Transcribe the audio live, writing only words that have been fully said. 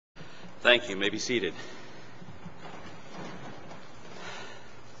Thank you. You may be seated.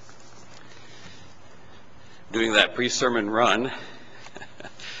 Doing that pre-sermon run,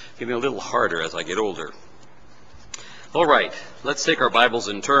 getting a little harder as I get older. All right, let's take our Bibles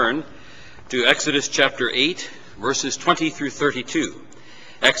in turn to Exodus chapter 8, verses 20 through 32.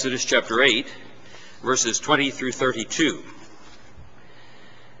 Exodus chapter 8, verses 20 through 32.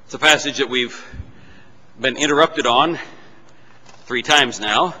 It's a passage that we've been interrupted on 3 times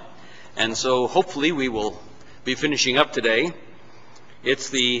now, and so hopefully we will be finishing up today. It's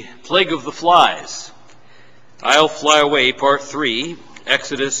the plague of the flies. I'll fly away, part 3,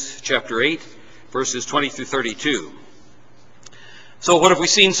 Exodus chapter 8, verses 20 through 32. So what have we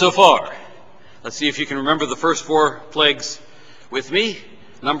seen so far? Let's see if you can remember the first 4 plagues with me.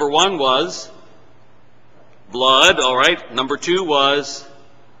 Number 1 was blood, all right. Number 2 was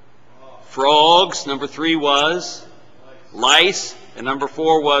frogs. Number 3 was lice. And number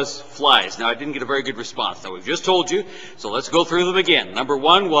 4 was flies. Now, I didn't get a very good response. Now, we've just told you, so let's go through them again. Number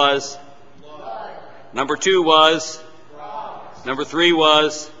 1 was blood. Number 2 was frogs. Number 3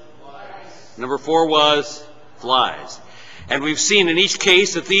 was lice. Number 4 was flies. And we've seen in each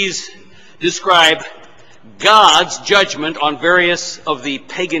case that these describe God's judgment on various of the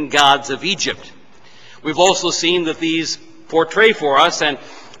pagan gods of Egypt. We've also seen that these portray for us and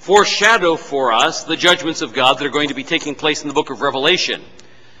foreshadow for us the judgments of God that are going to be taking place in the book of Revelation.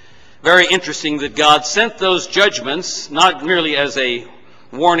 Very interesting that God sent those judgments not merely as a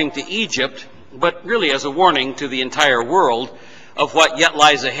warning to Egypt, but really as a warning to the entire world of what yet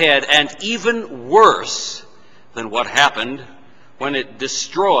lies ahead, and even worse than what happened when it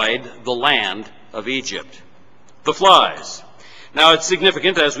destroyed the land of Egypt. The flies. Now, it's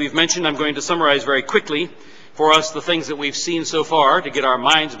significant, as we've mentioned. I'm going to summarize very quickly for us the things that we've seen so far to get our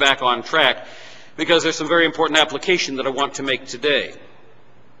minds back on track, because there's some very important application that I want to make today.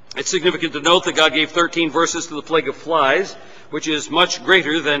 It's significant to note that God gave 13 verses to the plague of flies, which is much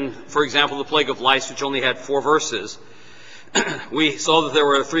greater than, for example, the plague of lice, which only had 4 verses. We saw that there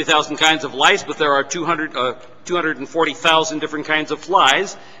were 3,000 kinds of lice, but there are 240,000 different kinds of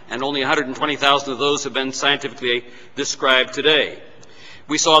flies, and only 120,000 of those have been scientifically described today.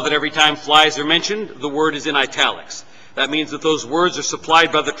 We saw that every time flies are mentioned, the word is in italics. That means that those words are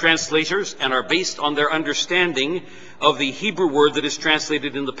supplied by the translators and are based on their understanding of the Hebrew word that is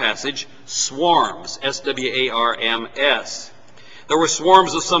translated in the passage, swarms, S-W-A-R-M-S. There were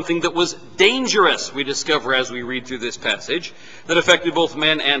swarms of something that was dangerous, we discover as we read through this passage, that affected both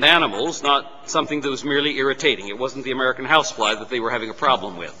men and animals, not something that was merely irritating. It wasn't the American housefly that they were having a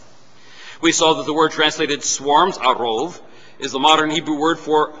problem with. We saw that the word translated swarms, arov, is the modern Hebrew word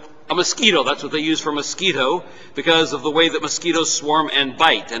for a mosquito. That's what they use for mosquito because of the way that mosquitoes swarm and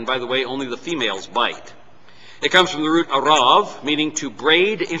bite. And by the way, only the females bite. It comes from the root arav, meaning to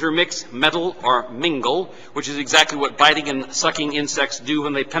braid, intermix, meddle, or mingle, which is exactly what biting and sucking insects do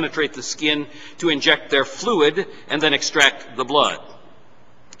when they penetrate the skin to inject their fluid and then extract the blood.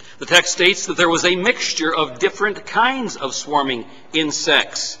 The text states that there was a mixture of different kinds of swarming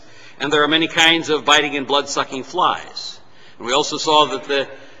insects, and there are many kinds of biting and blood-sucking flies. And we also saw that the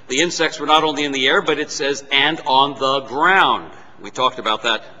insects were not only in the air, but it says, and on the ground. We talked about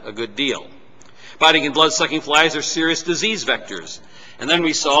that a good deal. Biting and blood-sucking flies are serious disease vectors. And then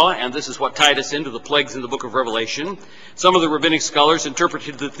we saw, and this is what tied us into the plagues in the book of Revelation, some of the rabbinic scholars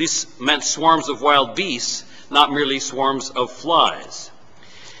interpreted that this meant swarms of wild beasts, not merely swarms of flies.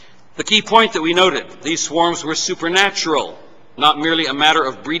 The key point that we noted, these swarms were supernatural, not merely a matter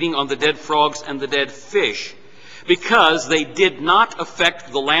of breeding on the dead frogs and the dead fish, because they did not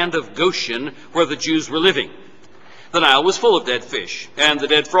affect the land of Goshen where the Jews were living. The Nile was full of dead fish, and the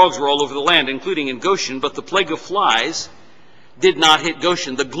dead frogs were all over the land, including in Goshen, but the plague of flies did not hit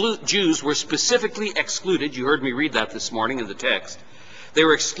Goshen. The Jews were specifically excluded. You heard me read that this morning in the text. They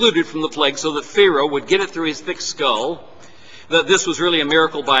were excluded from the plague so that Pharaoh would get it through his thick skull that this was really a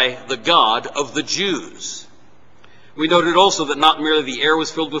miracle by the God of the Jews. We noted also that not merely the air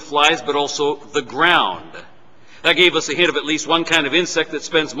was filled with flies, but also the ground. That gave us a hint of at least one kind of insect that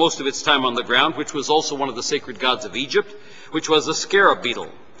spends most of its time on the ground, which was also one of the sacred gods of Egypt, which was the scarab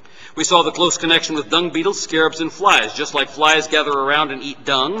beetle. We saw the close connection with dung beetles, scarabs, and flies. Just like flies gather around and eat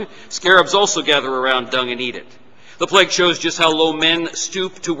dung, scarabs also gather around dung and eat it. The plague shows just how low men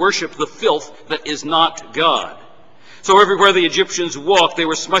stoop to worship the filth that is not God. So everywhere the Egyptians walked, they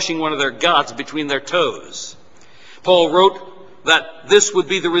were smushing one of their gods between their toes. Paul wrote that this would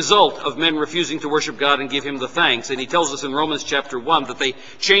be the result of men refusing to worship God and give him the thanks. And he tells us in Romans chapter 1 that they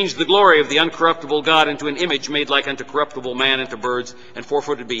changed the glory of the uncorruptible God into an image made like unto corruptible man, and to birds and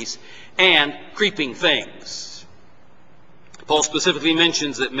four-footed beasts and creeping things. Paul specifically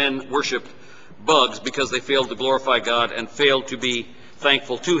mentions that men worship bugs because they failed to glorify God and failed to be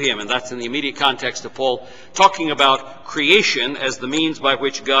thankful to him. And that's in the immediate context of Paul talking about creation as the means by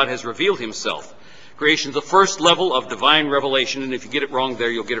which God has revealed himself. Creation is the first level of divine revelation, and if you get it wrong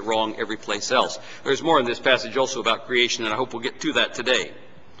there, you'll get it wrong every place else. There's more in this passage also about creation, and I hope we'll get to that today.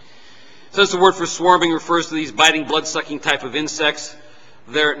 Since the word for swarming refers to these biting, blood-sucking type of insects,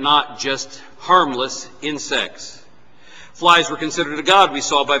 they're not just harmless insects. Flies were considered a god, we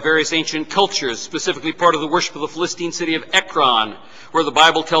saw, by various ancient cultures, specifically part of the worship of the Philistine city of Ekron, where the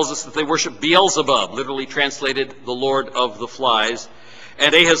Bible tells us that they worship Beelzebub, literally translated the Lord of the Flies.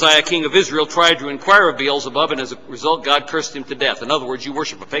 And Ahaziah, king of Israel, tried to inquire of Beelzebub, and as a result, God cursed him to death. In other words, you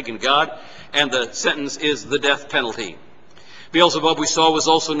worship a pagan god, and the sentence is the death penalty. Beelzebub, we saw, was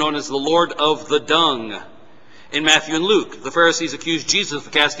also known as the Lord of the Dung. In Matthew and Luke, the Pharisees accused Jesus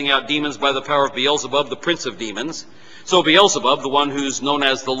of casting out demons by the power of Beelzebub, the prince of demons. So Beelzebub, the one who's known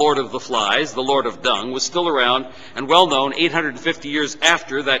as the Lord of the Flies, the Lord of Dung, was still around and well known 850 years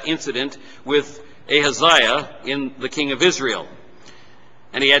after that incident with Ahaziah in the king of Israel.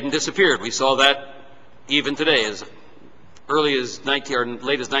 And he hadn't disappeared. We saw that even today, as early as late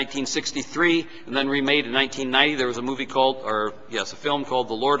as 1963, and then remade in 1990. There was a movie called, a film called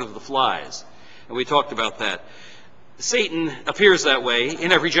The Lord of the Flies. And we talked about that. Satan appears that way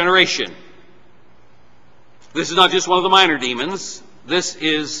in every generation. This is not just one of the minor demons. This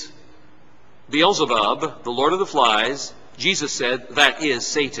is Beelzebub, the Lord of the Flies. Jesus said that is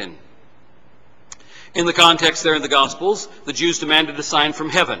Satan. In the context there in the Gospels, the Jews demanded a sign from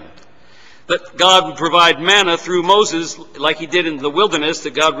heaven. That God would provide manna through Moses like he did in the wilderness,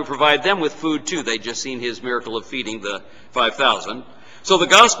 that God would provide them with food too. They'd just seen his miracle of feeding the 5,000. So the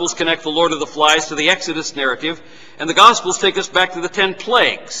Gospels connect the Lord of the Flies to the Exodus narrative, and the Gospels take us back to the 10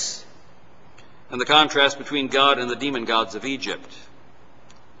 plagues and the contrast between God and the demon gods of Egypt.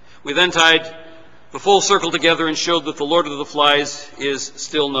 We then tied the full circle together and showed that the Lord of the Flies is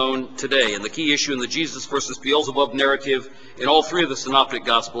still known today. And the key issue in the Jesus versus Beelzebub narrative in all three of the Synoptic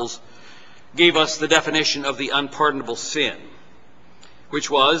Gospels gave us the definition of the unpardonable sin, which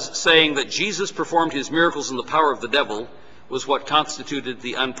was saying that Jesus performed his miracles in the power of the devil was what constituted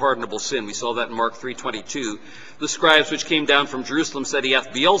the unpardonable sin. We saw that in Mark 3:22. The scribes which came down from Jerusalem said, he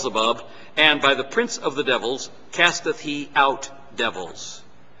hath Beelzebub, and by the prince of the devils casteth he out devils.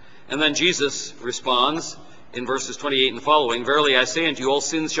 And then Jesus responds in verses 28 and following, verily I say unto you, all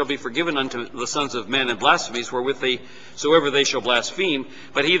sins shall be forgiven unto the sons of men, and blasphemies wherewith soever they shall blaspheme.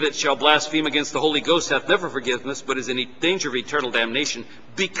 But he that shall blaspheme against the Holy Ghost hath never forgiveness, but is in danger of eternal damnation,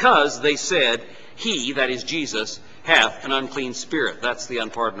 because they said, he, that is Jesus, hath an unclean spirit. That's the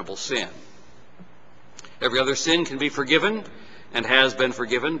unpardonable sin. Every other sin can be forgiven and has been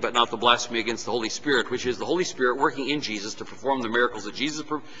forgiven, but not the blasphemy against the Holy Spirit, which is the Holy Spirit working in Jesus to perform the miracles that Jesus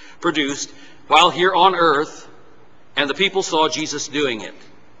produced while here on earth, and the people saw Jesus doing it.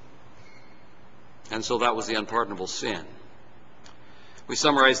 And so that was the unpardonable sin. We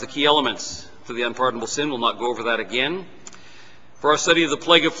summarized the key elements to the unpardonable sin. We'll not go over that again. For our study of the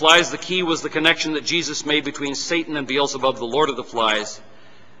plague of flies, the key was the connection that Jesus made between Satan and Beelzebub, the Lord of the Flies.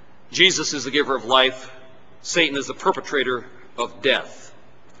 Jesus is the giver of life. Satan is the perpetrator of death.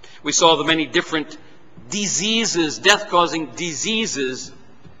 We saw the many different diseases, death-causing diseases,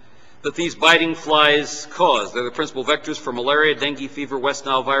 that these biting flies cause. They're the principal vectors for malaria, dengue fever, West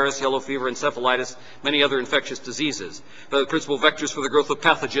Nile virus, yellow fever, encephalitis, many other infectious diseases. They're the principal vectors for the growth of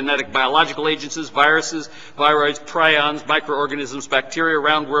pathogenic biological agents, viruses, viroids, prions, microorganisms, bacteria,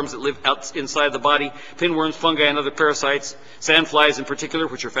 roundworms that live out inside the body, pinworms, fungi, and other parasites, sandflies in particular,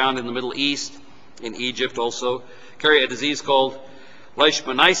 which are found in the Middle East, in Egypt also, carry a disease called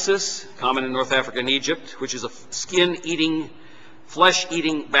leishmaniasis, common in North Africa and Egypt, which is a skin-eating,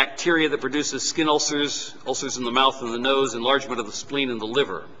 flesh-eating bacteria that produces skin ulcers, ulcers in the mouth and the nose, enlargement of the spleen and the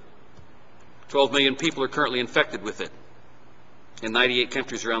liver. 12 million people are currently infected with it in 98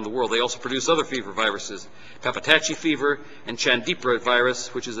 countries around the world. They also produce other fever viruses, Papatachi fever and Chandipra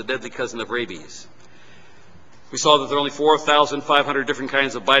virus, which is a deadly cousin of rabies. We saw that there are only 4,500 different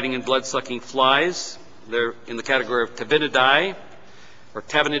kinds of biting and blood-sucking flies. They're in the category of Tabanidae, or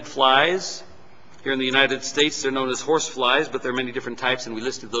tabanid flies. Here in the United States, they're known as horse flies, but there are many different types, and we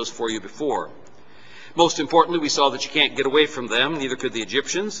listed those for you before. Most importantly, we saw that you can't get away from them, neither could the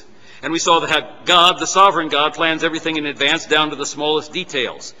Egyptians. And we saw that how God, the sovereign God, plans everything in advance down to the smallest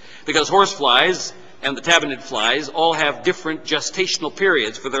details. Because horse flies and the tabanid flies all have different gestational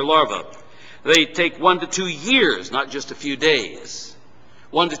periods for their larvae. They take 1 to 2 years, not just a few days.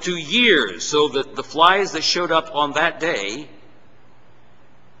 1 to 2 years, so that the flies that showed up on that day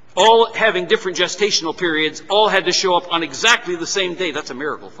all having different gestational periods, all had to show up on exactly the same day. That's a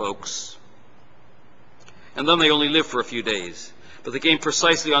miracle, folks. And then they only lived for a few days. But they came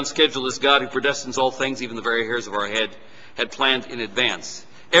precisely on schedule as God, who predestines all things, even the very hairs of our head, had planned in advance.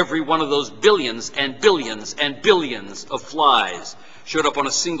 Every one of those billions and billions and billions of flies showed up on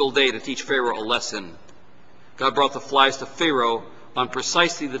a single day to teach Pharaoh a lesson. God brought the flies to Pharaoh on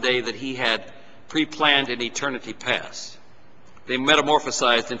precisely the day that he had pre-planned in eternity past. They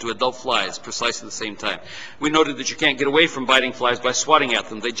metamorphosized into adult flies precisely the same time. We noted that you can't get away from biting flies by swatting at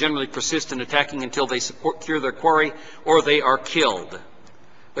them. They generally persist in attacking until they secure their quarry or they are killed.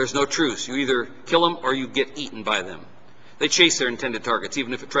 There's no truce. You either kill them or you get eaten by them. They chase their intended targets,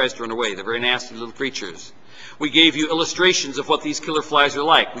 even if it tries to run away. They're very nasty little creatures. We gave you illustrations of what these killer flies are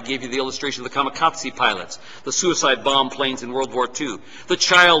like. We gave you the illustration of the kamikaze pilots, the suicide bomb planes in World War II, the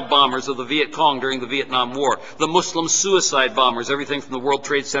child bombers of the Viet Cong during the Vietnam War, the Muslim suicide bombers, everything from the World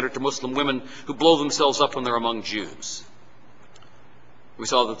Trade Center to Muslim women who blow themselves up when they're among Jews. We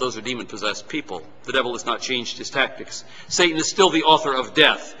saw that those are demon-possessed people. The devil has not changed his tactics. Satan is still the author of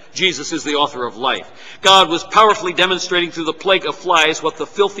death. Jesus is the author of life. God was powerfully demonstrating through the plague of flies what the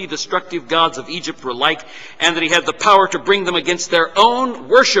filthy, destructive gods of Egypt were like, and that he had the power to bring them against their own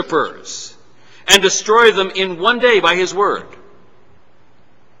worshipers and destroy them in one day by his word.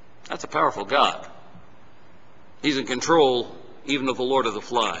 That's a powerful God. He's in control even of the Lord of the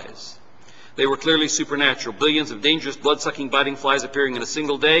Flies. They were clearly supernatural. Billions of dangerous, blood-sucking, biting flies appearing in a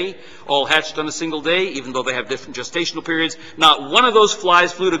single day, all hatched on a single day, even though they have different gestational periods. Not one of those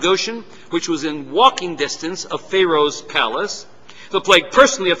flies flew to Goshen, which was in walking distance of Pharaoh's palace. The plague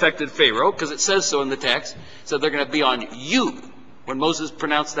personally affected Pharaoh, because it says so in the text. It said they're going to be on you. When Moses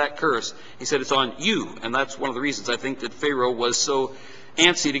pronounced that curse, he said it's on you. And that's one of the reasons I think that Pharaoh was so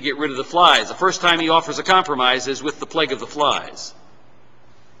antsy to get rid of the flies. The first time he offers a compromise is with the plague of the flies.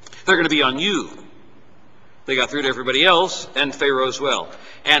 They're going to be on you. They got through to everybody else, and Pharaoh as well.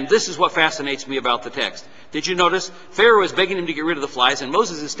 And this is what fascinates me about the text. Did you notice? Pharaoh is begging him to get rid of the flies, and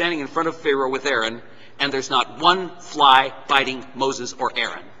Moses is standing in front of Pharaoh with Aaron, and there's not one fly biting Moses or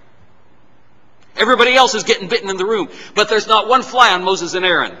Aaron. Everybody else is getting bitten in the room, but there's not one fly on Moses and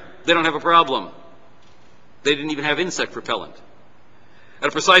Aaron. They don't have a problem. They didn't even have insect repellent. At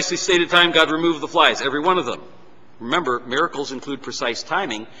a precisely stated time, God removed the flies, every one of them. Remember, miracles include precise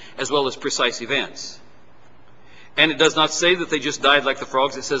timing as well as precise events. And it does not say that they just died like the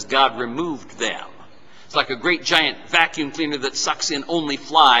frogs. It says God removed them. It's like a great giant vacuum cleaner that sucks in only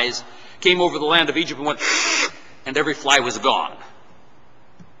flies, came over the land of Egypt and went, and every fly was gone.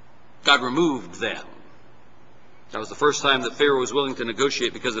 God removed them. That was the first time that Pharaoh was willing to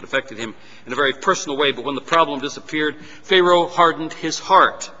negotiate because it affected him in a very personal way. But when the problem disappeared, Pharaoh hardened his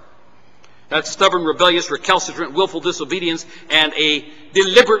heart. That stubborn, rebellious, recalcitrant, willful disobedience and a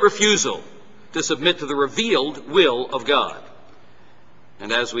deliberate refusal to submit to the revealed will of God.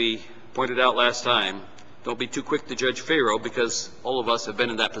 And as we pointed out last time, don't be too quick to judge Pharaoh, because all of us have been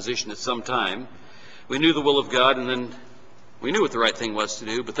in that position at some time. We knew the will of God, and then we knew what the right thing was to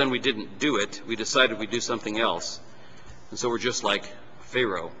do, but then we didn't do it. We decided we'd do something else. And so we're just like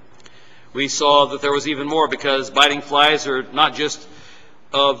Pharaoh. We saw that there was even more, because biting flies are not just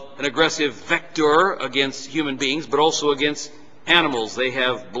of an aggressive vector against human beings, but also against animals. They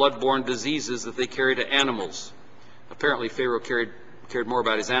have blood-borne diseases that they carry to animals. Apparently Pharaoh cared more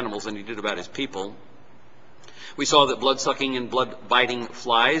about his animals than he did about his people. We saw that blood-sucking and blood-biting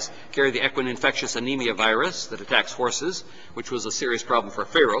flies carry the equine infectious anemia virus that attacks horses, which was a serious problem for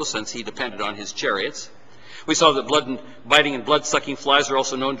Pharaoh since he depended on his chariots. We saw that blood-biting and blood-sucking flies are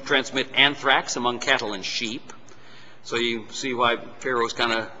also known to transmit anthrax among cattle and sheep. So you see why Pharaoh's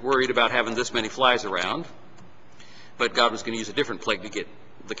kind of worried about having this many flies around. But God was going to use a different plague to get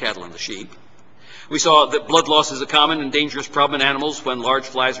the cattle and the sheep. We saw that blood loss is a common and dangerous problem in animals when large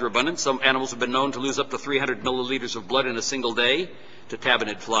flies are abundant. Some animals have been known to lose up to 300 milliliters of blood in a single day to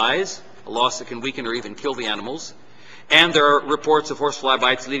tabinid flies, a loss that can weaken or even kill the animals. And there are reports of horsefly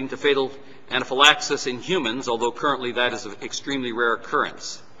bites leading to fatal anaphylaxis in humans, although currently that is an extremely rare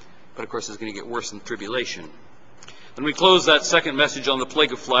occurrence. But of course it's going to get worse in the tribulation. And we close that second message on the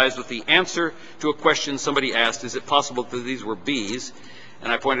plague of flies with the answer to a question somebody asked: is it possible that these were bees?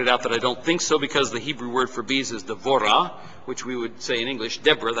 And I pointed out that I don't think so, because the Hebrew word for bees is Devorah, which we would say in English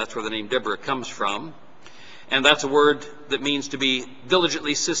Deborah. That's where the name Deborah comes from. And that's a word that means to be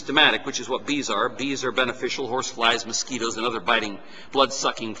diligently systematic, which is what bees are. Bees are beneficial. Horseflies, mosquitoes, and other biting,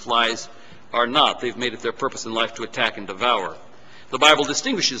 blood-sucking flies are not. They've made it their purpose in life to attack and devour. The Bible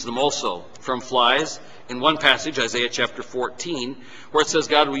distinguishes them also from flies in one passage, Isaiah chapter 14, where it says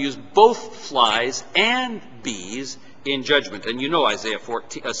God will use both flies and bees in judgment. And you know Isaiah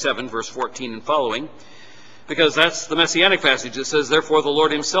 7, verse 14 and following, because that's the Messianic passage that says, "Therefore the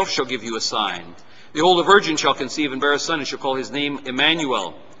Lord himself shall give you a sign. Behold, a virgin shall conceive and bear a son, and shall call his name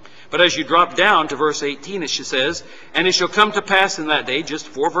Emmanuel." But as you drop down to verse 18, it says, "And it shall come to pass in that day," just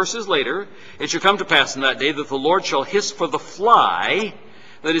 4 verses later, "it shall come to pass in that day that the Lord shall hiss for the fly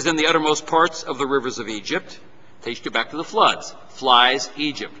that is in the uttermost parts of the rivers of Egypt." Takes you back to the floods. Flies,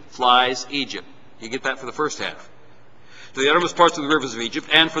 Egypt. Flies, Egypt. You get that for the first half. "To the uttermost parts of the rivers of Egypt,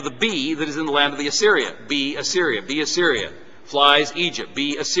 and for the bee that is in the land of the Assyria." Bee, Assyria. Bee, Assyria. Flies, Egypt.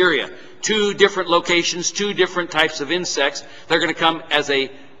 Bee, Assyria. 2 different locations, 2 different types of insects. They're going to come as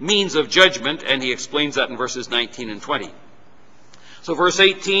a means of judgment, and he explains that in verses 19 and 20. So verse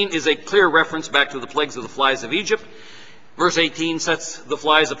 18 is a clear reference back to the plagues of the flies of Egypt. Verse 18 sets the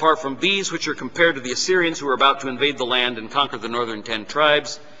flies apart from bees, which are compared to the Assyrians who were about to invade the land and conquer the northern 10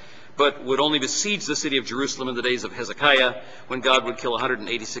 tribes, but would only besiege the city of Jerusalem in the days of Hezekiah, when God would kill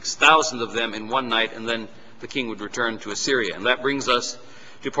 186,000 of them in one night, and then the king would return to Assyria. And that brings us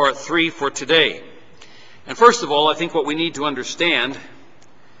to part 3 for today. And first of all, I think what we need to understand,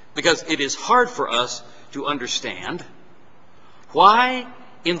 because it is hard for us to understand, why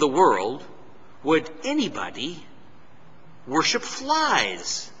in the world would anybody worship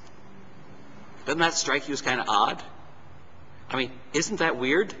flies? Doesn't that strike you as kind of odd? I mean, isn't that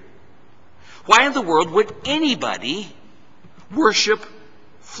weird? Why in the world would anybody worship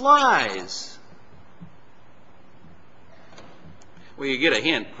flies? Well, you get a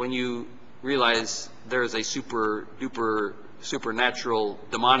hint when you realize there is a super-duper supernatural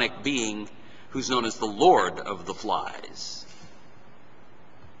demonic being who's known as the Lord of the Flies.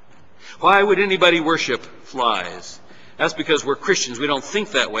 Why would anybody worship flies? That's because we're Christians. We don't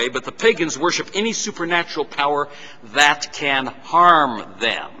think that way, but the pagans worship any supernatural power that can harm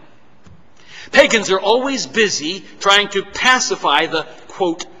them. Pagans are always busy trying to pacify the,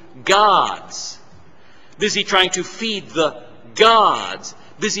 quote, gods. Busy trying to feed the gods.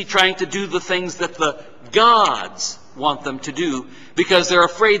 Busy trying to do the things that the gods want them to do, because they're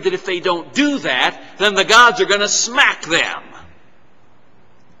afraid that if they don't do that, then the gods are going to smack them.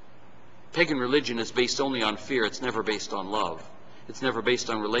 Pagan religion is based only on fear. It's never based on love. It's never based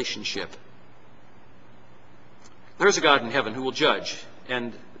on relationship. There is a God in heaven who will judge,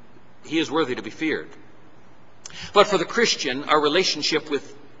 and he is worthy to be feared. But for the Christian, our relationship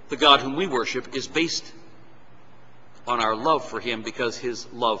with the God whom we worship is based on our love for him, because his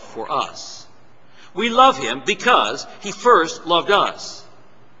love for us. We love him because he first loved us.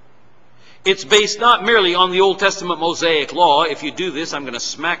 It's based not merely on the Old Testament Mosaic law, if you do this, I'm going to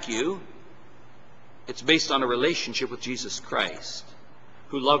smack you. It's based on a relationship with Jesus Christ,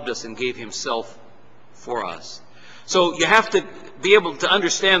 who loved us and gave himself for us. So you have to be able to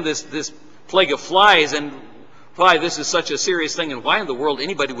understand this plague of flies and why this is such a serious thing, and why in the world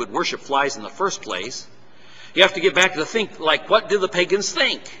anybody would worship flies in the first place. You have to get back to think, like, what do the pagans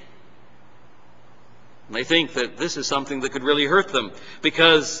think? And they think that this is something that could really hurt them,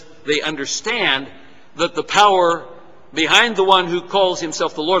 because they understand that the power behind the one who calls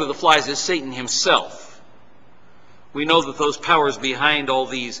himself the Lord of the Flies is Satan himself. We know that those powers behind all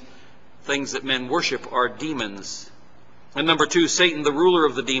these things that men worship are demons. And number 2, Satan, the ruler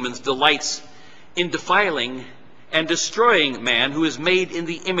of the demons, delights in defiling and destroying man who is made in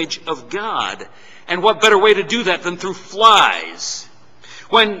the image of God. And what better way to do that than through flies?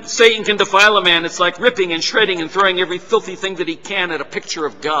 When Satan can defile a man, it's like ripping and shredding and throwing every filthy thing that he can at a picture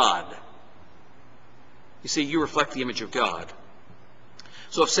of God. You see, you reflect the image of God.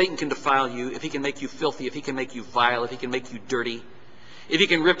 So if Satan can defile you, if he can make you filthy, if he can make you vile, if he can make you dirty, if he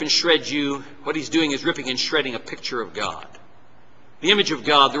can rip and shred you, what he's doing is ripping and shredding a picture of God. The image of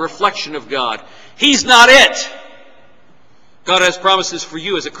God, the reflection of God. He's not it. God has promises for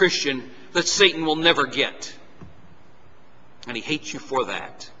you as a Christian that Satan will never get. And he hates you for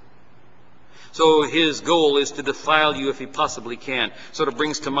that. So his goal is to defile you if he possibly can. Sort of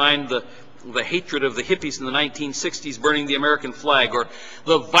brings to mind the hatred of the hippies in the 1960s burning the American flag, or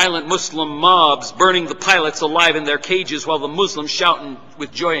the violent Muslim mobs burning the pilots alive in their cages while the Muslims shouting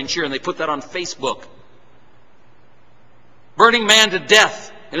with joy and cheer, and they put that on Facebook. Burning man to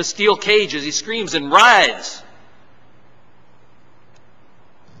death in a steel cage as he screams and writhes.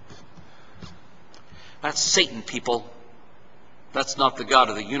 That's Satan, people. That's not the God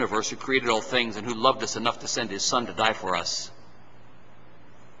of the universe who created all things and who loved us enough to send his Son to die for us.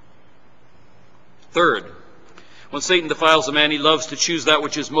 Third, when Satan defiles a man, he loves to choose that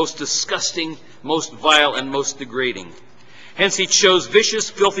which is most disgusting, most vile, and most degrading. Hence he chose vicious,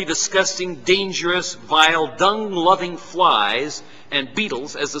 filthy, disgusting, dangerous, vile, dung-loving flies and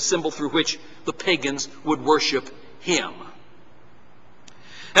beetles as the symbol through which the pagans would worship him.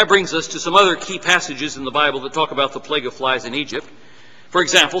 That brings us to some other key passages in the Bible that talk about the plague of flies in Egypt. For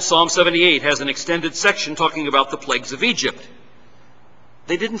example, Psalm 78 has an extended section talking about the plagues of Egypt.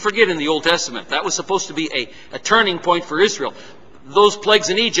 They didn't forget in the Old Testament. That was supposed to be a turning point for Israel. Those plagues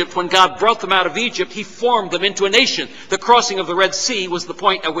in Egypt, when God brought them out of Egypt, he formed them into a nation. The crossing of the Red Sea was the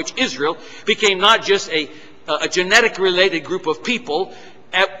point at which Israel became not just a genetically related group of people.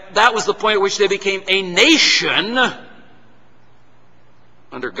 That was the point at which they became a nation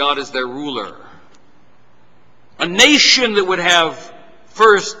under God as their ruler. A nation that would have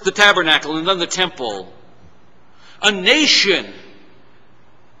first the tabernacle and then the temple. A nation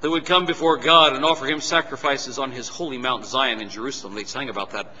that would come before God and offer him sacrifices on his holy Mount Zion in Jerusalem. They sang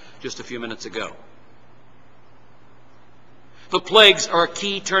about that just a few minutes ago. The plagues are a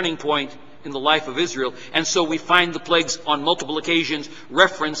key turning point in the life of Israel, and so we find the plagues on multiple occasions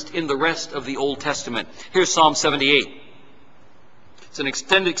referenced in the rest of the Old Testament. Here's Psalm 78. It's an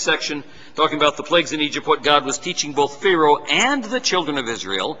extended section talking about the plagues in Egypt, what God was teaching both Pharaoh and the children of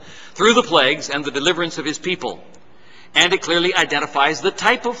Israel through the plagues and the deliverance of his people. And it clearly identifies the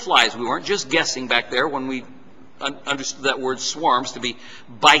type of flies. We weren't just guessing back there when we understood that word swarms to be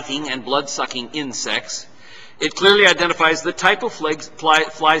biting and blood-sucking insects. It clearly identifies the type of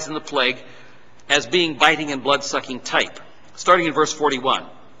flies in the plague as being biting and blood-sucking type. Starting in verse 41.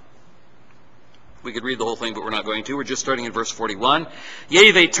 We could read the whole thing, but we're not going to. We're just starting in verse 41.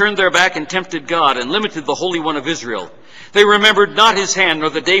 Yea, they turned their back and tempted God, and limited the Holy One of Israel. They remembered not his hand,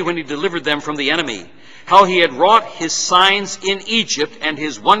 nor the day when he delivered them from the enemy, how he had wrought his signs in Egypt, and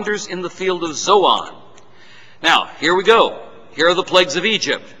his wonders in the field of Zoan. Now, here we go. Here are the plagues of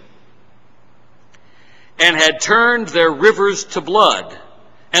Egypt. And had turned their rivers to blood,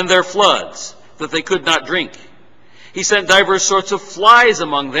 and their floods, that they could not drink. He sent divers sorts of flies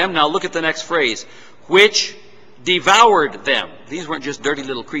among them. Now look at the next phrase. Which devoured them. These weren't just dirty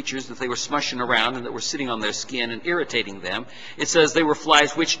little creatures that they were smushing around and that were sitting on their skin and irritating them. It says they were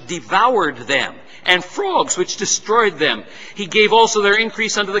flies which devoured them, and frogs which destroyed them. He gave also their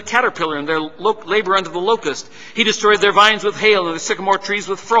increase unto the caterpillar, and their labor unto the locust. He destroyed their vines with hail, and their sycamore trees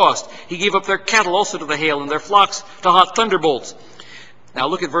with frost. He gave up their cattle also to the hail, and their flocks to hot thunderbolts. Now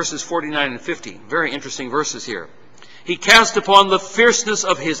look at verses 49 and 50. Very interesting verses here. He cast upon the fierceness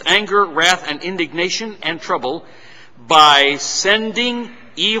of his anger, wrath, and indignation and trouble by sending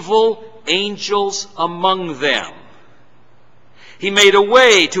evil angels among them. He made a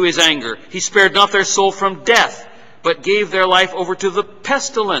way to his anger. He spared not their soul from death, but gave their life over to the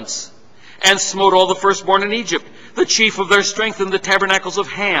pestilence, and smote all the firstborn in Egypt, the chief of their strength in the tabernacles of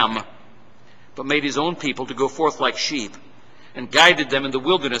Ham, but made his own people to go forth like sheep, and guided them in the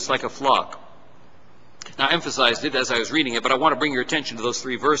wilderness like a flock. Now, I emphasized it as I was reading it, but I want to bring your attention to those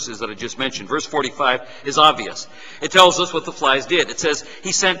three verses that I just mentioned. Verse 45 is obvious. It tells us what the flies did. It says,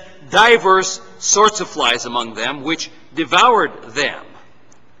 he sent diverse sorts of flies among them, which devoured them.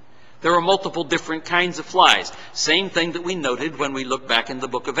 There were multiple different kinds of flies. Same thing that we noted when we looked back in the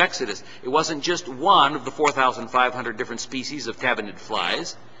book of Exodus. It wasn't just one of the 4,500 different species of tabinid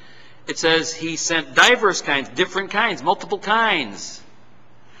flies. It says he sent diverse kinds, different kinds, multiple kinds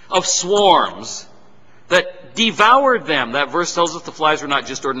of swarms that devoured them. That verse tells us the flies were not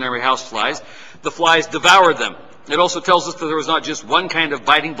just ordinary house flies. The flies devoured them. It also tells us that there was not just one kind of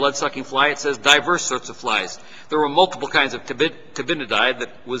biting, blood-sucking fly. It says diverse sorts of flies. There were multiple kinds of tabinidae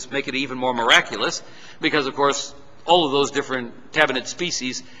that make it even more miraculous because, of course, all of those different tabinid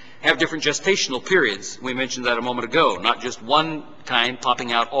species have different gestational periods. We mentioned that a moment ago. Not just one kind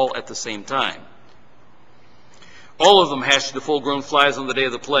popping out all at the same time. All of them hatched the full-grown flies on the day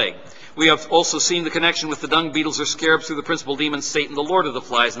of the plague. We have also seen the connection with the dung beetles or scarabs through the principal demon Satan, the lord of the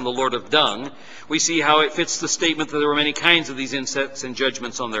flies, and the lord of dung. We see how it fits the statement that there were many kinds of these insects and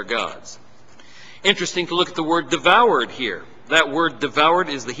judgments on their gods. Interesting to look at the word devoured here. That word devoured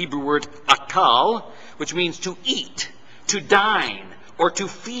is the Hebrew word akal, which means to eat, to dine, or to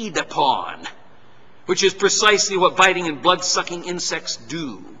feed upon, which is precisely what biting and blood-sucking insects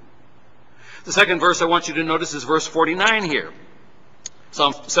do. The second verse I want you to notice is verse 49 here.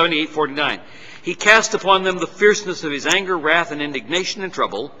 Psalm 78:49. He cast upon them the fierceness of his anger, wrath, and indignation and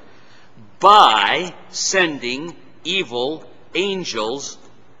trouble by sending evil angels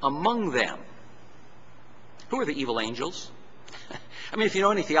among them. Who are the evil angels? I mean, if you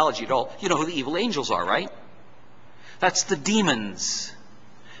know any theology at all, you know who the evil angels are, right? That's the demons.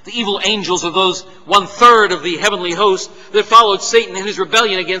 The evil angels are those 1/3 of the heavenly host that followed Satan in his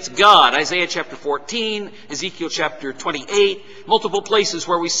rebellion against God. Isaiah chapter 14, Ezekiel chapter 28, multiple places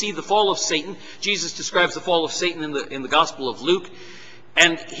where we see the fall of Satan. Jesus describes the fall of Satan in the Gospel of Luke.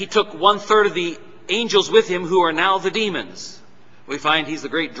 And he took 1/3 of the angels with him who are now the demons. We find he's the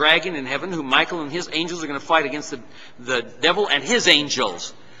great dragon in heaven, whom Michael and his angels are going to fight against the devil and his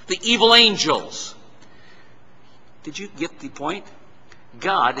angels, the evil angels. Did you get the point?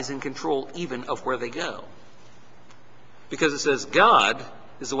 God is in control even of where they go. Because it says God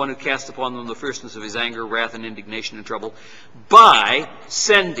is the one who casts upon them the fierceness of his anger, wrath, and indignation and trouble by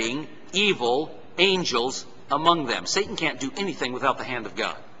sending evil angels among them. Satan can't do anything without the hand of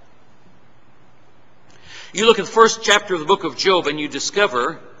God. You look at the first chapter of the book of Job and you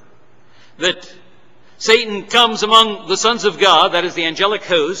discover that Satan comes among the sons of God, that is the angelic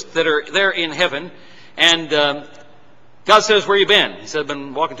host that are there in heaven, and God says, where you been? He said, I've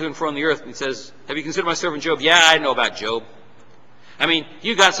been walking to and fro on the earth. And he says, have you considered my servant Job? Yeah, I know about Job. I mean,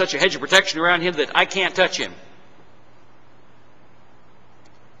 you got such a hedge of protection around him that I can't touch him.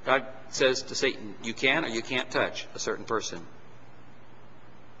 God says to Satan, you can or you can't touch a certain person.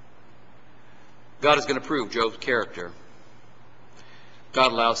 God is going to prove Job's character.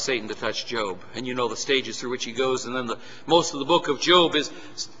 God allows Satan to touch Job. And you know the stages through which he goes. And then most of the book of Job is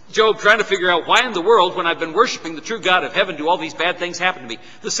Job trying to figure out why in the world, when I've been worshiping the true God of heaven, do all these bad things happen to me?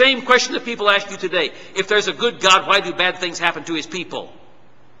 The same question that people ask you today. If there's a good God, why do bad things happen to his people?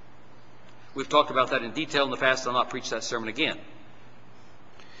 We've talked about that in detail in the past. I'll not preach that sermon again.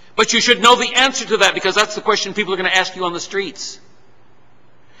 But you should know the answer to that, because that's the question people are going to ask you on the streets.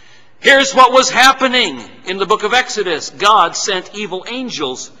 Here's what was happening in the book of Exodus. God sent evil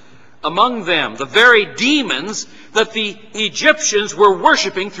angels among them, the very demons that the Egyptians were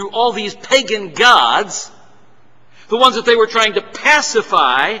worshiping through all these pagan gods, the ones that they were trying to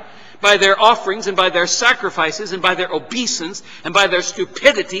pacify by their offerings and by their sacrifices and by their obeisance and by their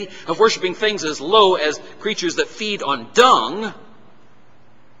stupidity of worshiping things as low as creatures that feed on dung,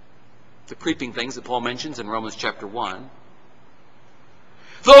 the creeping things that Paul mentions in Romans chapter 1.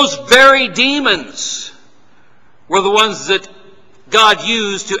 Those very demons were the ones that God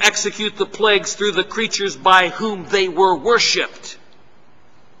used to execute the plagues through the creatures by whom they were worshipped.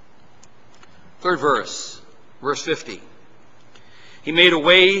 Third verse, verse 50. He made a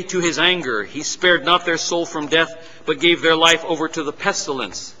way to his anger. He spared not their soul from death, but gave their life over to the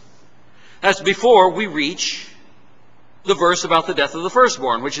pestilence. That's before we reach the verse about the death of the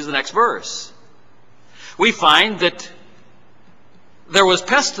firstborn, which is the next verse. We find that there was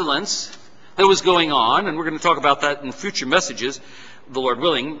pestilence that was going on, and we're going to talk about that in future messages, the Lord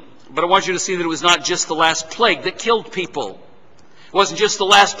willing. But I want you to see that it was not just the last plague that killed people. It wasn't just the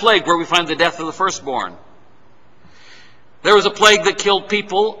last plague where we find the death of the firstborn. There was a plague that killed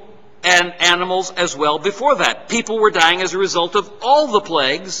people and animals as well before that. People were dying as a result of all the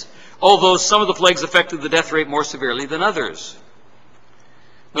plagues, although some of the plagues affected the death rate more severely than others.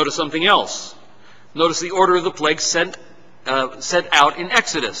 Notice something else. Notice the order of the plagues set out in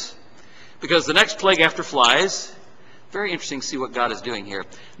Exodus. Because the next plague after flies, very interesting to see what God is doing here.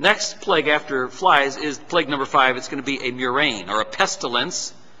 Next plague after flies is plague number 5. It's going to be a murrain, or a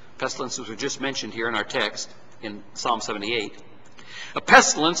pestilence. Pestilences were just mentioned here in our text in Psalm 78. A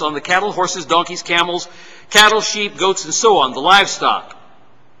pestilence on the cattle, horses, donkeys, camels, cattle, sheep, goats, and so on, the livestock.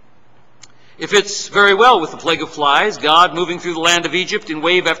 It fits very well with the plague of flies, God moving through the land of Egypt in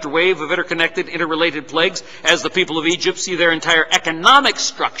wave after wave of interconnected, interrelated plagues as the people of Egypt see their entire economic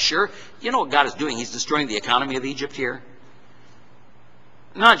structure. You know what God is doing? He's destroying the economy of Egypt here.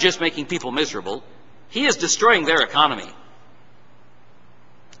 Not just making people miserable. He is destroying their economy.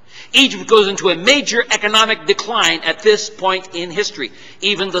 Egypt goes into a major economic decline at this point in history.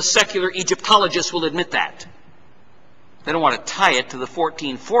 Even the secular Egyptologists will admit that. They don't want to tie it to the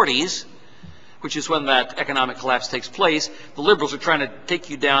 1440s, which is when that economic collapse takes place. The liberals are trying to take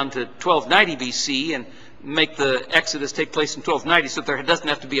you down to 1290 BC and make the Exodus take place in 1290 so that there doesn't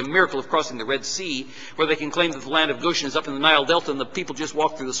have to be a miracle of crossing the Red Sea, where they can claim that the land of Goshen is up in the Nile Delta and the people just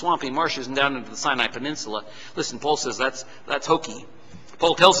walk through the swampy marshes and down into the Sinai Peninsula. Listen, Paul says that's hokey.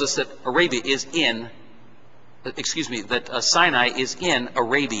 Paul tells us that Sinai is in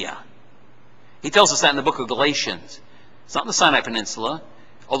Arabia. He tells us that in the book of Galatians. It's not in the Sinai Peninsula,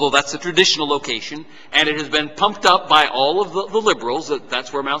 although that's the traditional location, and it has been pumped up by all of the liberals that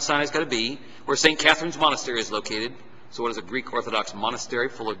that's where Mount Sinai's got to be, where St. Catherine's Monastery is located. So what does a Greek Orthodox monastery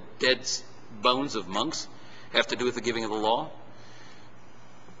full of dead bones of monks have to do with the giving of the law?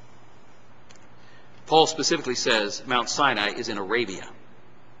 Paul specifically says Mount Sinai is in Arabia.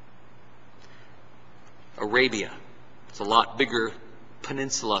 Arabia. It's a lot bigger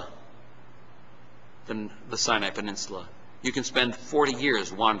peninsula than the Sinai Peninsula. You can spend 40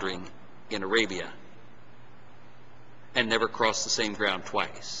 years wandering in Arabia and never cross the same ground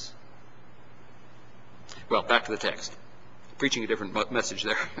twice. Well, back to the text. Preaching a different message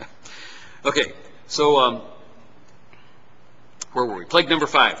there. Okay, So, where were we? Plague number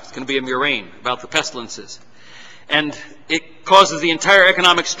 5. It's going to be a murrain about the pestilences. And it causes the entire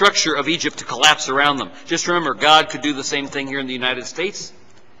economic structure of Egypt to collapse around them. Just remember, God could do the same thing here in the United States,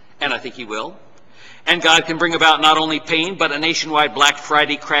 and I think he will. And God can bring about not only pain, but a nationwide Black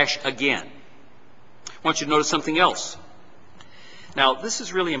Friday crash again. I want you to notice something else. Now, this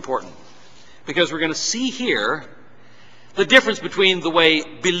is really important, because we're going to see here the difference between the way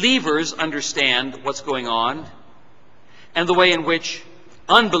believers understand what's going on and the way in which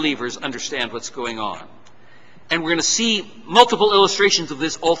unbelievers understand what's going on. And we're going to see multiple illustrations of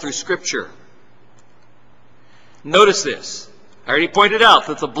this all through Scripture. Notice this. I already pointed out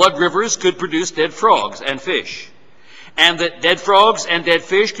that the blood rivers could produce dead frogs and fish, and that dead frogs and dead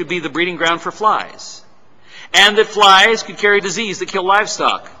fish could be the breeding ground for flies, and that flies could carry disease that kill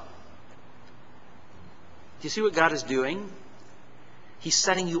livestock. Do you see what God is doing? He's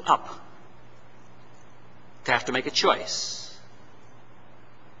setting you up to have to make a choice.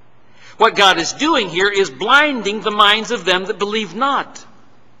 What God is doing here is blinding the minds of them that believe not.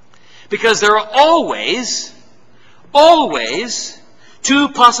 Because there are always two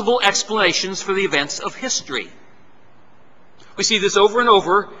possible explanations for the events of history. We see this over and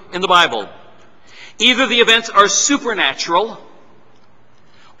over in the Bible. Either the events are supernatural,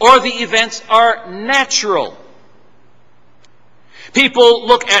 or the events are natural. People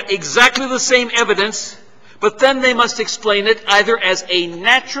look at exactly the same evidence, but then they must explain it either as a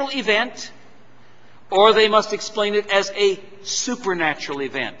natural event, or they must explain it as a supernatural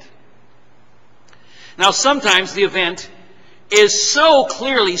event. Now, sometimes the event is so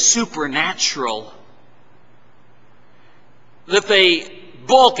clearly supernatural that they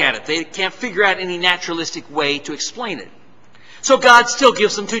balk at it. They can't figure out any naturalistic way to explain it. So God still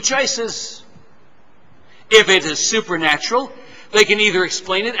gives them two choices. If it is supernatural, they can either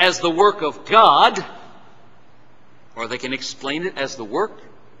explain it as the work of God, or they can explain it as the work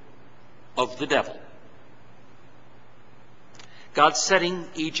of the devil. God's setting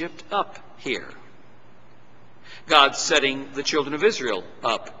Egypt up here. God's setting the children of Israel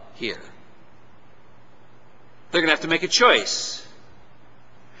up here. They're going to have to make a choice.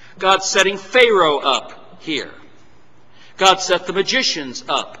 God's setting Pharaoh up here. God set the magicians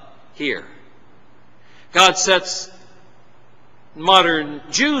up here. God sets modern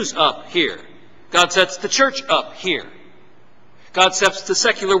Jews up here. God sets the church up here. God sets the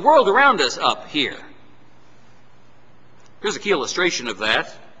secular world around us up here. Here's a key illustration of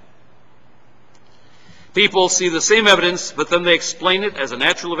that. People see the same evidence, but then they explain it as a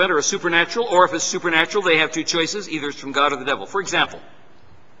natural event or a supernatural, or if it's supernatural, they have two choices. Either it's from God or the devil. For example,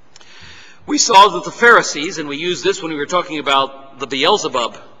 we saw that the Pharisees, and we used this when we were talking about the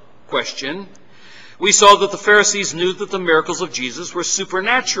Beelzebub question, we saw that the Pharisees knew that the miracles of Jesus were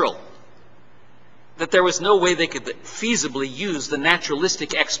supernatural, that there was no way they could feasibly use the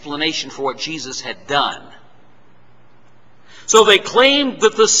naturalistic explanation for what Jesus had done. So they claimed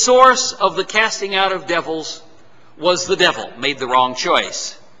that the source of the casting out of devils was the devil, made the wrong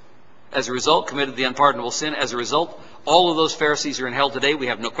choice. As a result, committed the unpardonable sin. As a result, all of those Pharisees are in hell today. We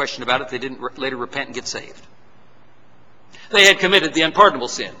have no question about it. They didn't later repent and get saved. They had committed the unpardonable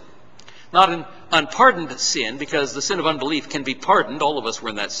sin. Not an unpardoned sin, because the sin of unbelief can be pardoned. All of us were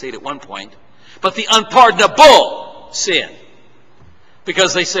in that state at one point. But the unpardonable sin.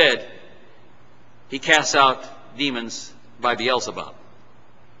 Because they said, he casts out demons by Beelzebub.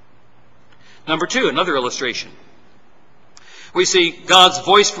 Number two, another illustration. We see God's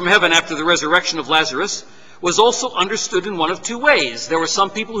voice from heaven after the resurrection of Lazarus was also understood in one of two ways. There were some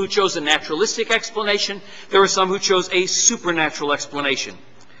people who chose a naturalistic explanation. There were some who chose a supernatural explanation.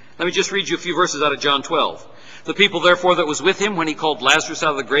 Let me just read you a few verses out of John 12. The people, therefore, that was with him when he called Lazarus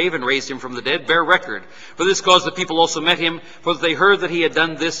out of the grave and raised him from the dead bear record. For this cause the people also met him, for that they heard that he had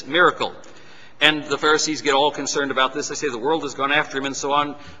done this miracle. And the Pharisees get all concerned about this. They say the world has gone after him and so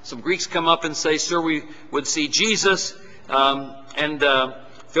on. Some Greeks come up and say, sir, we would see Jesus.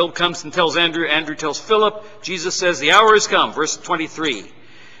 Philip comes and tells Andrew. Andrew tells Philip. Jesus says, the hour is come, verse 23,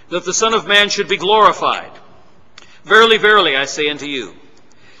 that the Son of Man should be glorified. Verily, verily, I say unto you,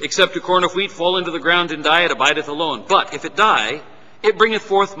 except a corn of wheat fall into the ground and die, it abideth alone. But if it die, it bringeth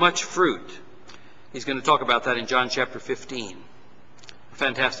forth much fruit. He's going to talk about that in John chapter 15. A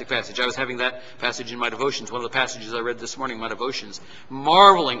fantastic passage. I was having that passage in my devotions, one of the passages I read this morning in my devotions,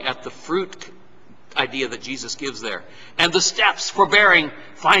 marveling at the fruit idea that Jesus gives there, and the steps for bearing,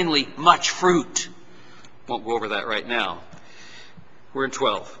 finally, much fruit. Won't go over that right now. We're in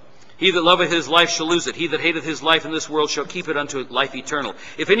 12. He that loveth his life shall lose it. He that hateth his life in this world shall keep it unto life eternal.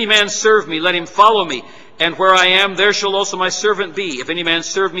 If any man serve me, let him follow me. And where I am, there shall also my servant be. If any man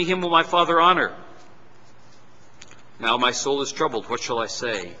serve me, him will my Father honor. Now my soul is troubled. What shall I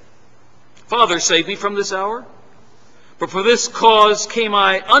say? Father, save me from this hour. For this cause came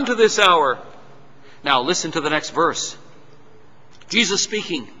I unto this hour. Now listen to the next verse. Jesus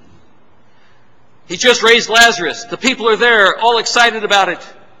speaking. He's just raised Lazarus. The people are there, all excited about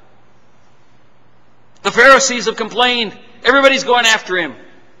it. The Pharisees have complained. Everybody's going after him.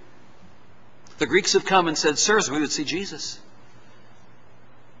 The Greeks have come and said, sirs, we would see Jesus.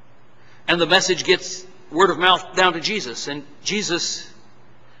 And the message gets word of mouth down to Jesus. And Jesus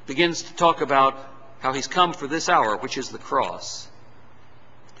begins to talk about how he's come for this hour, which is the cross.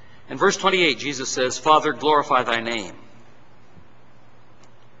 In verse 28, Jesus says, Father, glorify thy name.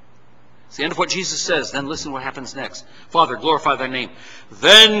 It's the end of what Jesus says. Then listen what happens next. Father, glorify thy name.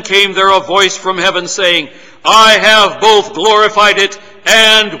 Then came there a voice from heaven saying, I have both glorified it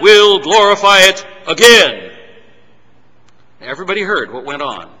and will glorify it again. Everybody heard what went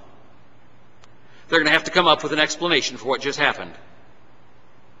on. They're going to have to come up with an explanation for what just happened.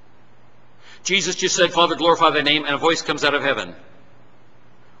 Jesus just said, Father, glorify thy name, and a voice comes out of heaven.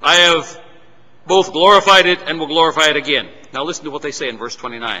 I have both glorified it and will glorify it again. Now listen to what they say in verse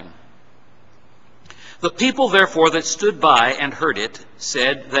 29. The people, therefore, that stood by and heard it,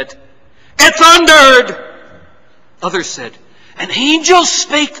 said that it thundered. Others said, an angel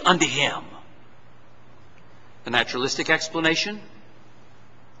spake unto him. A naturalistic explanation,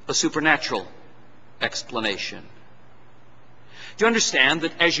 a supernatural explanation. Do you understand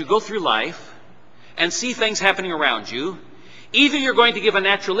that as you go through life and see things happening around you, either you're going to give a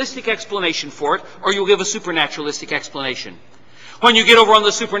naturalistic explanation for it, or you'll give a supernaturalistic explanation. When you get over on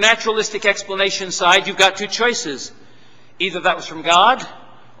the supernaturalistic explanation side, you've got two choices. Either that was from God,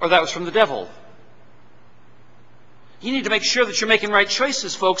 or that was from the devil. You need to make sure that you're making right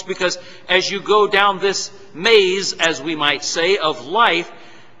choices, folks, because as you go down this maze, as we might say, of life,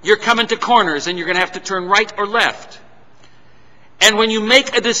 you're coming to corners, and you're going to have to turn right or left. And when you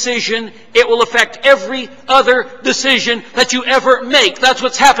make a decision, it will affect every other decision that you ever make. That's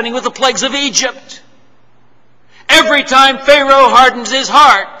what's happening with the plagues of Egypt. Every time Pharaoh hardens his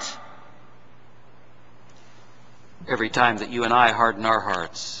heart. Every time that you and I harden our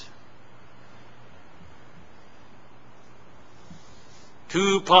hearts.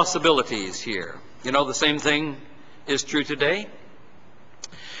 Two possibilities here. You know, the same thing is true today.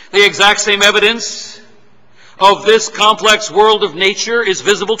 The exact same evidence of this complex world of nature is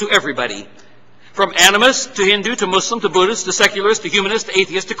visible to everybody. From animist to Hindu to Muslim to Buddhist to secularist to humanist to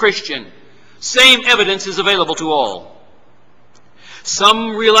atheist to Christian. Same evidence is available to all.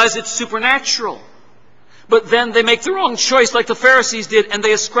 Some realize it's supernatural. But then they make the wrong choice like the Pharisees did, and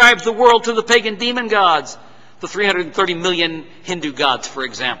they ascribe the world to the pagan demon gods. The 330 million Hindu gods, for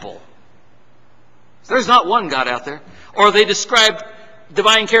example. There's not one God out there. Or they describe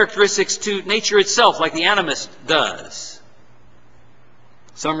divine characteristics to nature itself, like the animist does.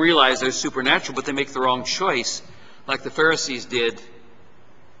 Some realize they're supernatural, but they make the wrong choice, like the Pharisees did,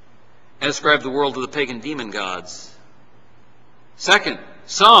 and ascribe the world to the pagan demon gods. Second,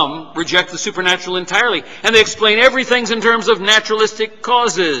 some reject the supernatural entirely, and they explain everything in terms of naturalistic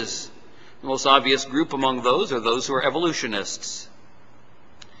causes. The most obvious group among those are those who are evolutionists.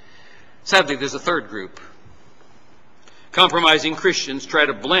 Sadly, there's a third group. Compromising Christians try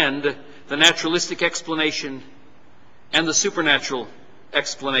to blend the naturalistic explanation and the supernatural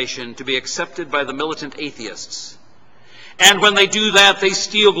explanation to be accepted by the militant atheists. And when they do that, they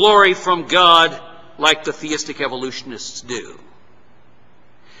steal glory from God like the theistic evolutionists do.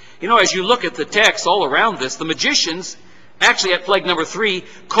 You know, as you look at the text all around this, the magicians, actually at plague number 3,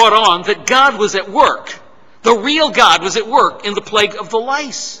 caught on that God was at work. The real God was at work in the plague of the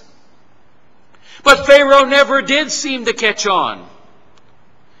lice. But Pharaoh never did seem to catch on,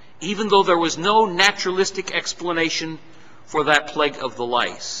 even though there was no naturalistic explanation for that plague of the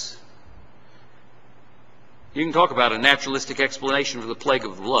lice. You can talk about a naturalistic explanation for the plague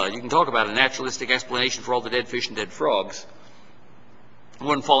of the blood. You can talk about a naturalistic explanation for all the dead fish and dead frogs.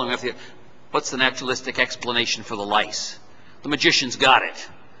 One following after the other. What's the naturalistic explanation for the lice? The magicians got it.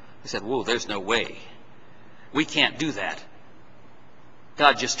 They said, whoa, there's no way. We can't do that.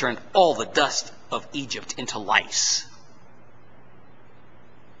 God just turned all the dust of Egypt into lice.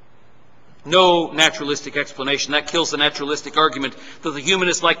 No naturalistic explanation. That kills the naturalistic argument that the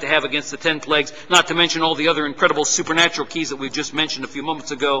humanists like to have against the 10 plagues, not to mention all the other incredible supernatural keys that we've just mentioned a few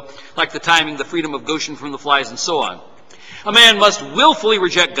moments ago, like the timing, the freedom of Goshen from the flies, and so on. A man must willfully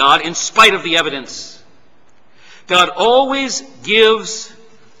reject God in spite of the evidence. God always gives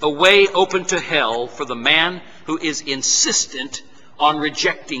a way open to hell for the man who is insistent on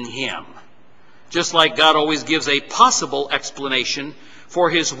rejecting him. Just like God always gives a possible explanation for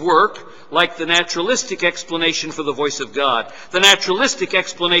his work, like the naturalistic explanation for the voice of God, the naturalistic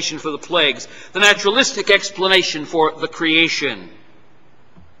explanation for the plagues, the naturalistic explanation for the creation.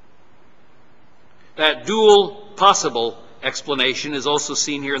 That dual possible explanation is also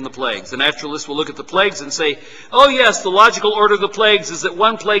seen here in the plagues. The naturalist will look at the plagues and say, oh yes, the logical order of the plagues is that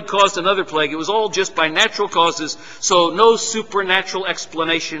one plague caused another plague. It was all just by natural causes, so no supernatural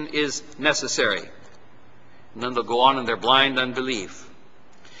explanation is necessary. And then they'll go on in their blind unbelief.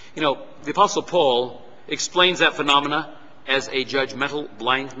 You know, the Apostle Paul explains that phenomena as a judgmental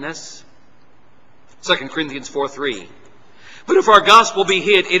blindness. 2 Corinthians 4:3. But if our gospel be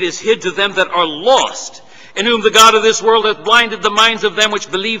hid, it is hid to them that are lost, in whom the God of this world hath blinded the minds of them which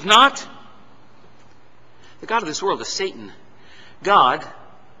believe not. The God of this world is Satan. God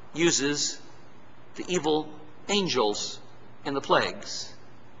uses the evil angels in the plagues.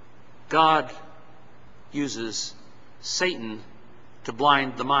 God uses Satan to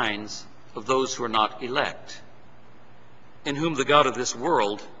blind the minds of those who are not elect, in whom the God of this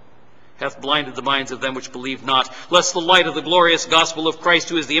world hath blinded the minds of them which believe not, lest the light of the glorious gospel of Christ,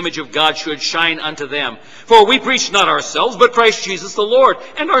 who is the image of God, should shine unto them. For we preach not ourselves, but Christ Jesus the Lord,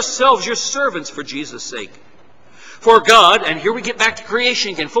 and ourselves your servants for Jesus' sake. For God, and here we get back to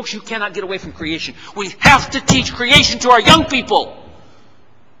creation again. Folks, you cannot get away from creation. We have to teach creation to our young people.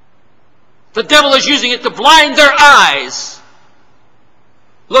 The devil is using it to blind their eyes.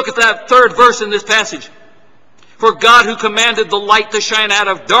 Look at that third verse in this passage. For God, who commanded the light to shine out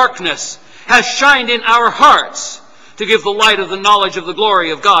of darkness, has shined in our hearts to give the light of the knowledge of the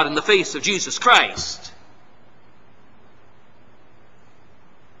glory of God in the face of Jesus Christ.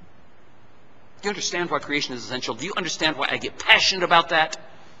 Do you understand why creation is essential? Do you understand why I get passionate about that?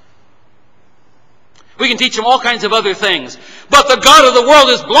 We can teach them all kinds of other things, but the God of the world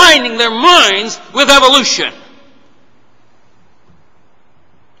is blinding their minds with evolution.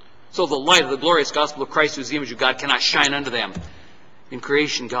 So the light of the glorious gospel of Christ, who is the image of God, cannot shine unto them. In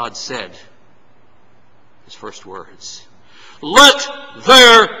creation, God said his first words, let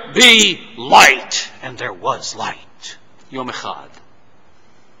there be light. And there was light. Yom Echad.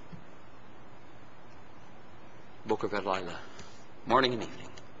 Boker v'Layla. Morning and evening.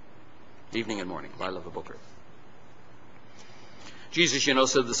 Evening and morning. Layla v'Boker. Jesus, you know,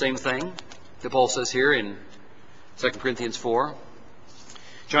 said the same thing that Paul says here in 2 Corinthians 4.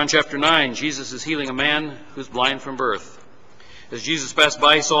 John chapter 9, Jesus is healing a man who's blind from birth. As Jesus passed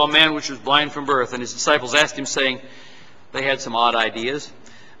by, he saw a man which was blind from birth, and his disciples asked him, saying, they had some odd ideas,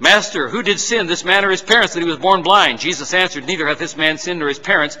 Master, who did sin, this man or his parents, that he was born blind? Jesus answered, neither hath this man sinned nor his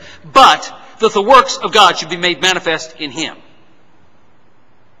parents, but that the works of God should be made manifest in him.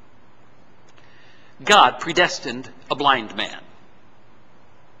 God predestined a blind man.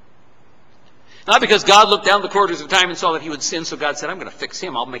 Not because God looked down the corridors of time and saw that he would sin, so God said, I'm going to fix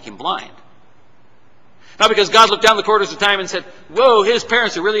him, I'll make him blind. Not because God looked down the corridors of time and said, whoa, his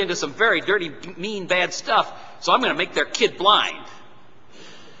parents are really into some very dirty, mean, bad stuff, so I'm going to make their kid blind.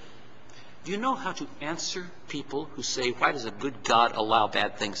 Do you know how to answer people who say, why does a good God allow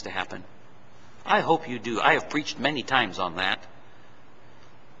bad things to happen? I hope you do. I have preached many times on that.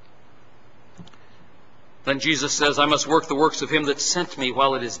 Then Jesus says, I must work the works of him that sent me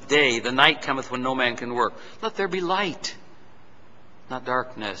while it is day. The night cometh when no man can work. Let there be light, not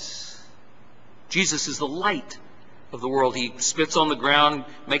darkness. Jesus is the light of the world. He spits on the ground,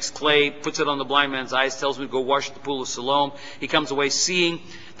 makes clay, puts it on the blind man's eyes, tells him to go wash at the pool of Siloam. He comes away seeing.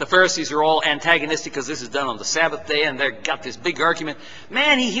 The Pharisees are all antagonistic because this is done on the Sabbath day, and they've got this big argument.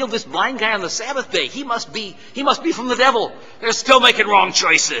 Man, he healed this blind guy on the Sabbath day. He must be from the devil. They're still making wrong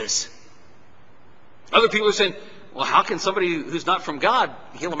choices. Other people are saying, well, how can somebody who's not from God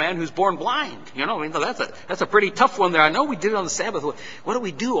heal a man who's born blind? You know, I mean, that's a pretty tough one there. I know we did it on the Sabbath. What do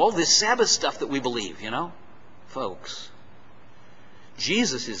we do? All this Sabbath stuff that we believe, you know? Folks,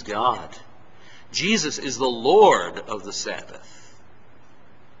 Jesus is God. Jesus is the Lord of the Sabbath.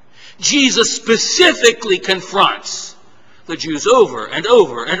 Jesus specifically confronts the Jews over and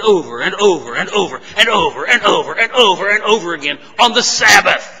over and over and over and over and over and over and over and over again on the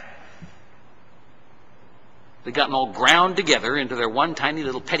Sabbath. They'd gotten all ground together into their one tiny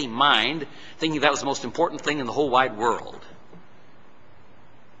little petty mind, thinking that was the most important thing in the whole wide world.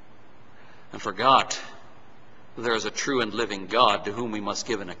 And forgot that there is a true and living God to whom we must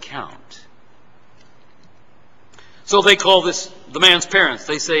give an account. So they call this the man's parents.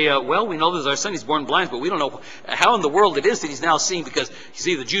 They say, well, we know that our son is born blind, but we don't know how in the world it is that he's now seeing, because, you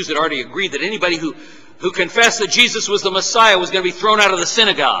see, the Jews had already agreed that anybody who confessed that Jesus was the Messiah was going to be thrown out of the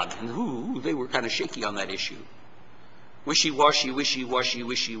synagogue. And they were kind of shaky on that issue. Wishy-washy, wishy-washy,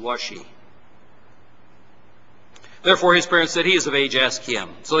 wishy-washy. Therefore his parents said, He is of age, ask him.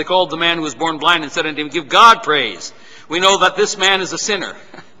 So they called the man who was born blind and said unto him, Give God praise. We know that this man is a sinner.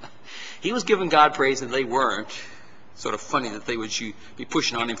 He was giving God praise and they weren't. Sort of funny that they would be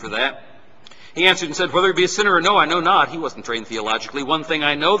pushing on him for that. He answered and said, Whether he be a sinner or no, I know not. He wasn't trained theologically. One thing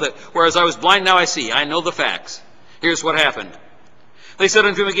I know, that whereas I was blind, now I see. I know the facts. Here's what happened. They said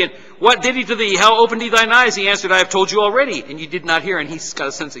unto him again, What did he to thee? How opened he thine eyes? He answered, I have told you already, and you did not hear. And he's got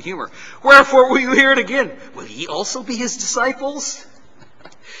a sense of humor. Wherefore will you hear it again? Will ye also be his disciples?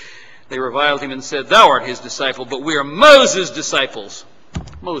 They reviled him and said, Thou art his disciple, but we are Moses' disciples.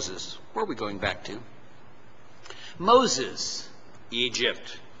 Moses, where are we going back to? Moses,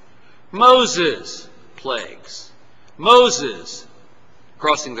 Egypt. Moses, plagues. Moses,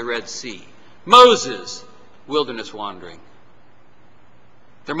 crossing the Red Sea. Moses, wilderness wandering.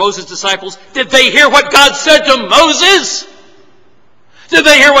 They're Moses' disciples. Did they hear what God said to Moses? Did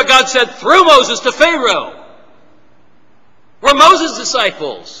they hear what God said through Moses to Pharaoh? We're Moses'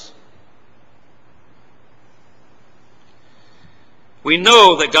 disciples. We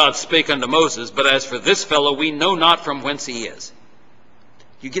know that God spake unto Moses, but as for this fellow, we know not from whence he is.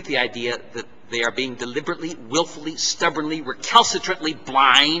 You get the idea that they are being deliberately, willfully, stubbornly, recalcitrantly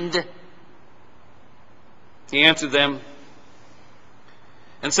blind. He answered them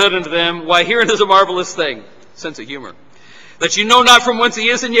and said unto them, Why, herein is a marvelous thing. Sense of humor. That you know not from whence he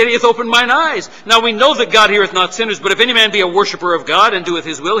is, and yet he hath opened mine eyes. Now we know that God heareth not sinners, but if any man be a worshipper of God, and doeth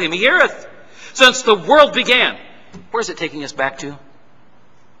his will, him he heareth. Since the world began. Where is it taking us back to?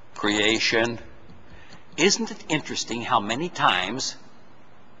 Creation. Isn't it interesting how many times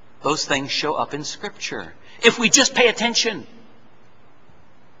those things show up in Scripture? If we just pay attention.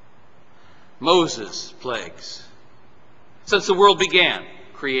 Moses, plagues. Since the world began,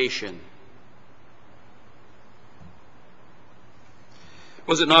 creation.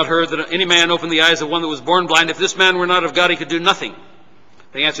 Was it not heard that any man opened the eyes of one that was born blind? If this man were not of God, he could do nothing.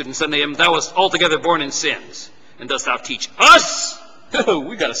 They answered and said to him, Thou wast altogether born in sins, and dost thou teach us? Oh,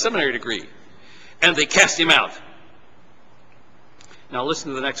 we got a seminary degree. And they cast him out. Now listen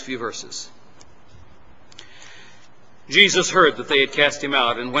to the next few verses. Jesus heard that they had cast him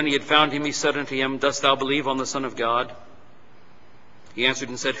out, and when he had found him, he said unto him, Dost thou believe on the Son of God? He answered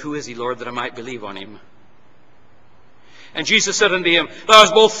and said, Who is he, Lord, that I might believe on him? And Jesus said unto him, Thou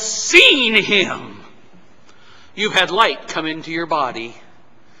hast both seen him. You've had light come into your body.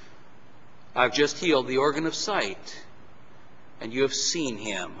 I've just healed the organ of sight, and you have seen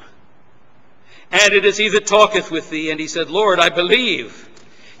him. And it is he that talketh with thee. And he said, Lord, I believe.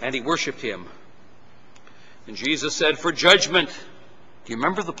 And he worshipped him. And Jesus said, For judgment. Do you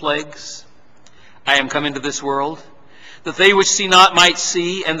remember the plagues? I am come into this world, that they which see not might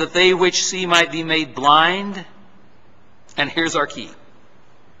see, and that they which see might be made blind. And here's our key.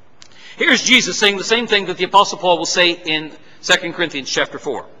 Here's Jesus saying the same thing that the Apostle Paul will say in 2 Corinthians chapter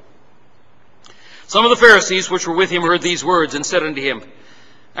 4. Some of the Pharisees which were with him heard these words and said unto him,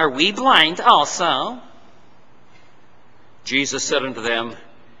 Are we blind also? Jesus said unto them,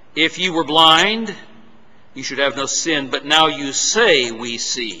 If ye were blind, ye should have no sin, but now you say, We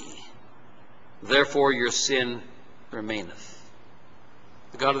see. Therefore your sin remaineth.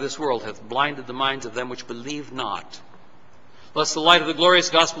 The God of this world hath blinded the minds of them which believe not, lest the light of the glorious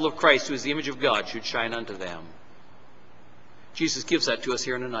gospel of Christ, who is the image of God, should shine unto them. Jesus gives that to us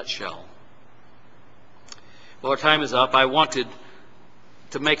here in a nutshell. Well, our time is up. I wanted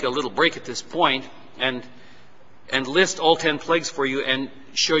to make a little break at this point and list all 10 plagues for you and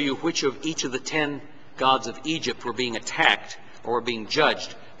show you which of each of the 10 gods of Egypt were being attacked or were being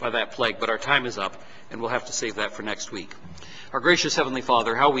judged by that plague. But our time is up, and we'll have to save that for next week. Our gracious Heavenly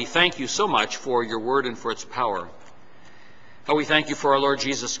Father, how we thank you so much for your word and for its power. How we thank you for our Lord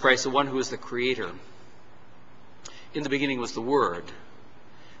Jesus Christ, the one who is the Creator. In the beginning was the Word,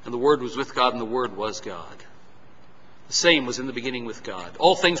 and the Word was with God, and the Word was God. The same was in the beginning with God.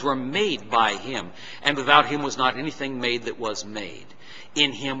 All things were made by him, and without him was not anything made that was made.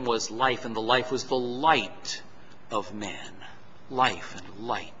 In him was life, and the life was the light of men. Life and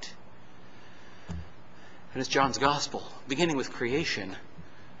light. And it's John's Gospel, beginning with creation,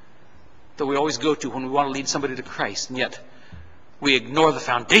 that we always go to when we want to lead somebody to Christ, and yet we ignore the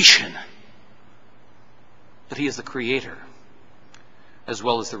foundation that he is the Creator as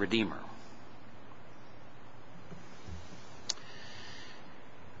well as the Redeemer.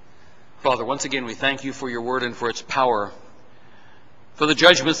 Father, once again we thank you for your word and for its power, for the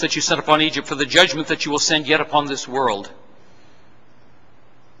judgments that you sent upon Egypt, for the judgment that you will send yet upon this world,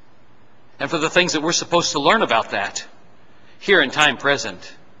 and for the things that we're supposed to learn about that here in time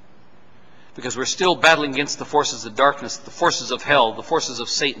present, because we're still battling against the forces of darkness, the forces of hell, the forces of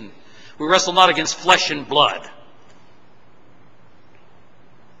Satan. We wrestle not against flesh and blood,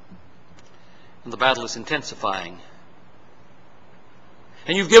 and the battle is intensifying.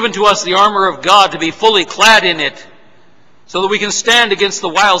 And you've given to us the armor of God to be fully clad in it, so that we can stand against the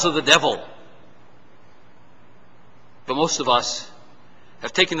wiles of the devil. But most of us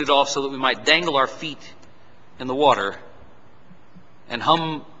have taken it off so that we might dangle our feet in the water and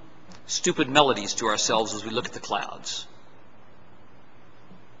hum stupid melodies to ourselves as we look at the clouds.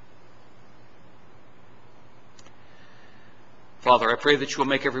 Father, I pray that you will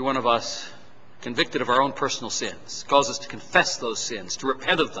make every one of us convicted of our own personal sins. Cause us to confess those sins, to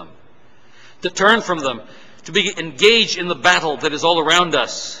repent of them, to turn from them, to be engaged in the battle that is all around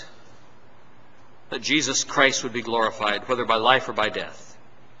us, that Jesus Christ would be glorified, whether by life or by death.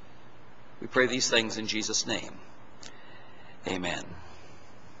 We pray these things in Jesus' name. Amen.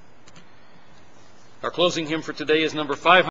 Our closing hymn for today is number 500.